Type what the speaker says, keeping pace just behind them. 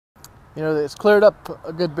You know, it's cleared up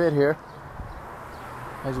a good bit here.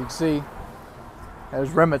 As you can see, there's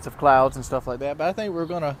remnants of clouds and stuff like that. But I think we're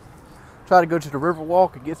gonna try to go to the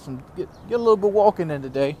Riverwalk and get a little bit walking in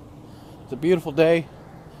today. It's a beautiful day.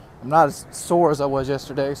 I'm not as sore as I was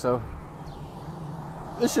yesterday, so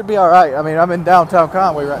this should be all right. I mean, I'm in downtown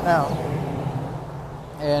Conway right now,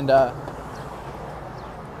 and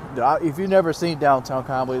if you've never seen downtown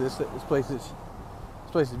Conway, this place is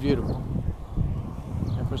beautiful.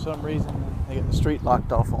 And for some reason, they get the street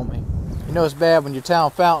locked off on me. You know it's bad when your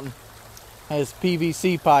town fountain has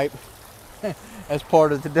PVC pipe as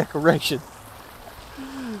part of the decoration.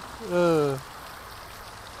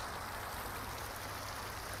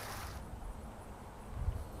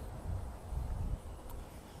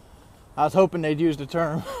 I was hoping they'd use the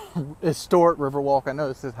term historic Riverwalk. I know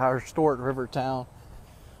this is our historic river town.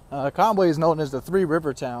 Conway is known as the Three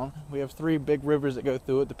River Town. We have three big rivers that go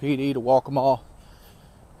through it: the PD, the Waccamaw,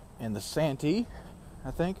 and the Santee,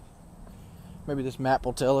 I think. Maybe this map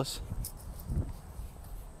will tell us.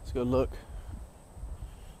 Let's go look.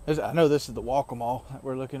 I know this is the Waccamaw that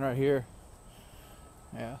we're looking right here.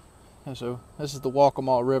 Yeah. And so this is the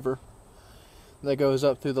Waccamaw River that goes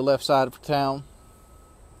up through the left side of town.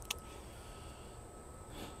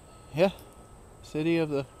 Yeah. City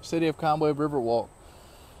of Conway Riverwalk.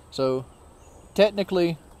 So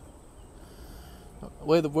technically, the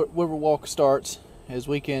way the Riverwalk starts is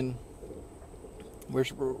we're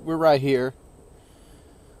right here.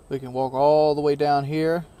 We can walk all the way down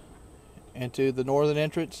here into the northern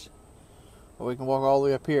entrance, or we can walk all the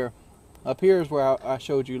way up here. Up here is where I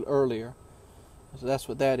showed you earlier. So that's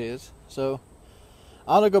what that is. So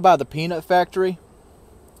I'm going to go by the peanut factory.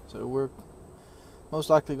 So we're most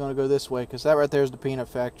likely going to go this way, because that right there is the peanut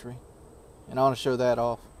factory. And I want to show that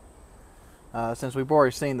off, since we've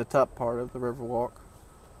already seen the top part of the Riverwalk.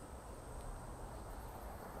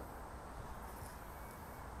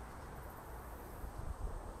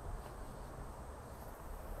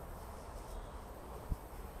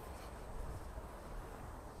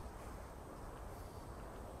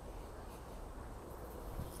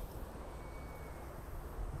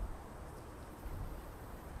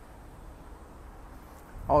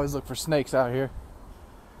 Always look for snakes out here.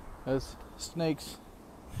 Those snakes.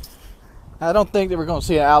 I don't think that we're going to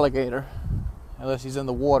see an alligator unless he's in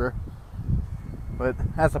the water, but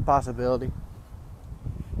that's a possibility.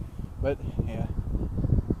 But yeah,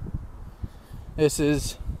 this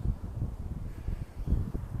is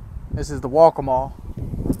the Waccamaw.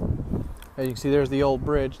 As you can see, there's the old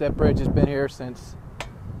bridge. That bridge has been here since,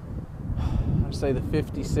 I'd say, the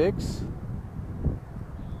 56.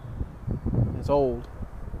 It's old.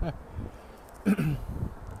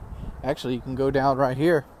 Actually, you can go down right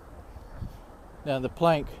here, down the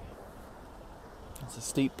plank. It's a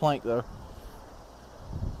steep plank though.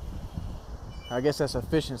 I guess that's a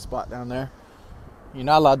fishing spot down there. You're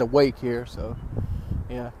not allowed to wake here, so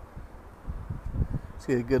yeah. Let's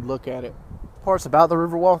get a good look at it. Parts about the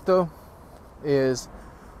Riverwalk though is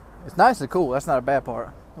it's nice and cool. That's not a bad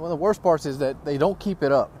part. One of the worst parts is that they don't keep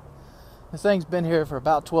it up. This thing's been here for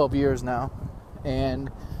about 12 years now, and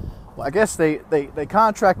well, I guess they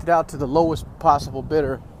contracted out to the lowest possible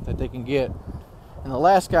bidder that they can get. And the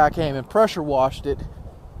last guy came and pressure washed it.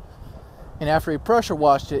 And after he pressure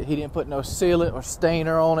washed it, he didn't put no sealant or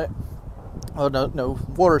stainer on it. Oh, no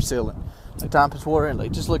water sealant. Like time puts water in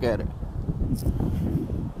it. Just look at it.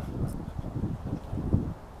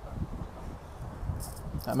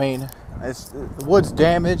 I mean, the wood's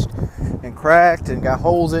damaged and cracked and got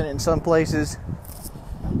holes in it in some places.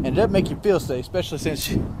 And it doesn't make you feel safe, especially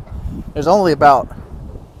since there's only about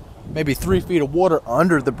maybe 3 feet of water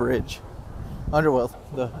under the bridge, under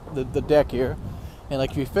the deck here, and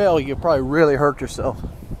like if you fell, you could probably really hurt yourself.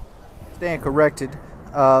 Stand corrected. It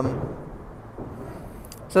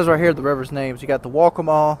says right here the river's names. You got the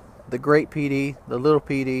Waccamaw, the Great PD, the Little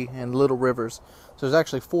PD, and Little Rivers. So there's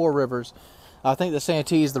actually 4 rivers. I think the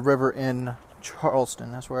Santee is the river in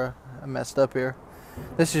Charleston. That's where I messed up here.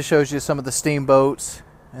 This just shows you some of the steamboats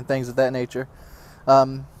and things of that nature.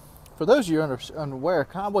 For those of you unaware,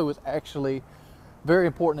 Conway was actually very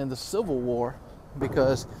important in the Civil War,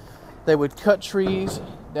 because they would cut trees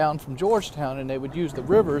down from Georgetown and they would use the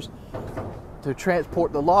rivers to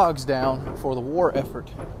transport the logs down for the war effort.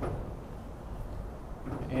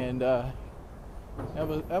 And that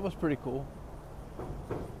was pretty cool.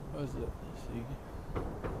 What was it?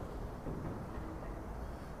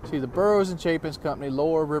 Let's see, the Burroughs and Chapin's Company,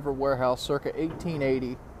 Lower River Warehouse, circa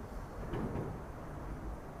 1880.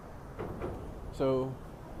 So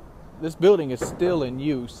this building is still in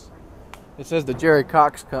use. It says the Jerry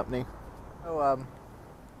Cox Company. So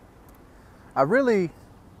I really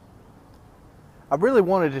I really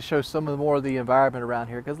wanted to show some of the more of the environment around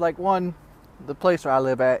here, because like the place where I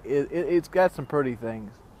live at, it's got some pretty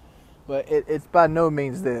things, but it's by no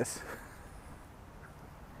means this.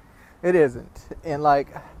 It isn't. And like,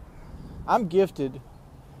 I'm gifted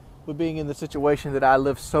with being in the situation that I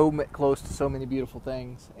live so close to so many beautiful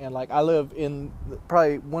things, and like I live in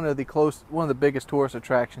probably one of the biggest tourist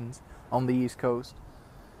attractions on the East Coast,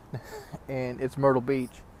 and it's Myrtle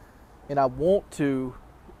Beach, and I want to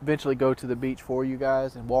eventually go to the beach for you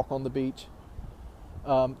guys and walk on the beach.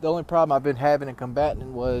 The only problem I've been having and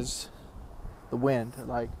combating was the wind.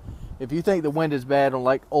 Like, if you think the wind is bad on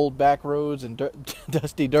like old back roads and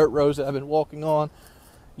dusty dirt roads that I've been walking on,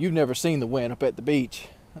 you've never seen the wind up at the beach.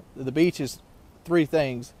 The beach is 3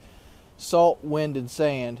 things: salt, wind, and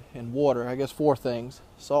sand, and water. I guess 4 things: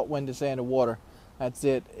 salt, wind, and sand, and water. That's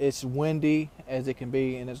it. It's windy as it can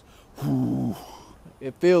be, and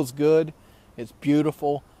it feels good. It's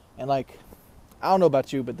beautiful, and like, I don't know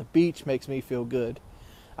about you, but the beach makes me feel good.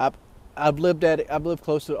 I've lived at it. I've lived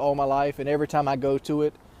close to it all my life, and every time I go to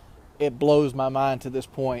it, it blows my mind to this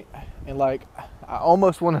point. And like, I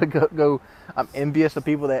almost want to go. I'm envious of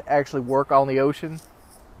people that actually work on the ocean,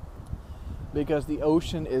 because the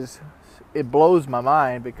ocean it blows my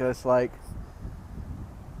mind, because like,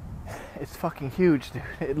 it's fucking huge, dude.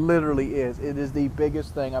 It literally is. It is the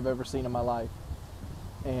biggest thing I've ever seen in my life,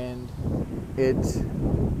 and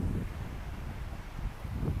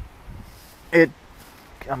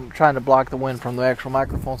I'm trying to block the wind from the actual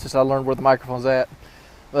microphone since I learned where the microphone's at.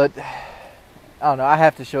 But I don't know. I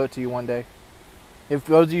have to show it to you one day. If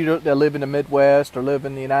those of you that live in the Midwest or live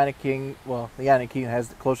in the United Kingdom, well, the United Kingdom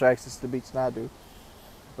has closer access to the beach than I do.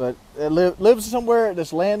 But live somewhere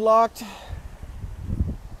that's landlocked,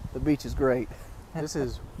 the beach is great. This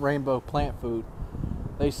is Rainbow Plant Food.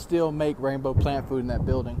 They still make Rainbow Plant Food in that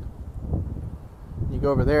building. You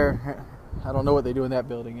go over there, I don't know what they do in that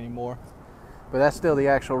building anymore. But that's still the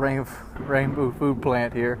actual Rainbow Food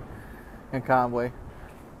plant here in Conway.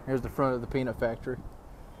 Here's the front of the peanut factory.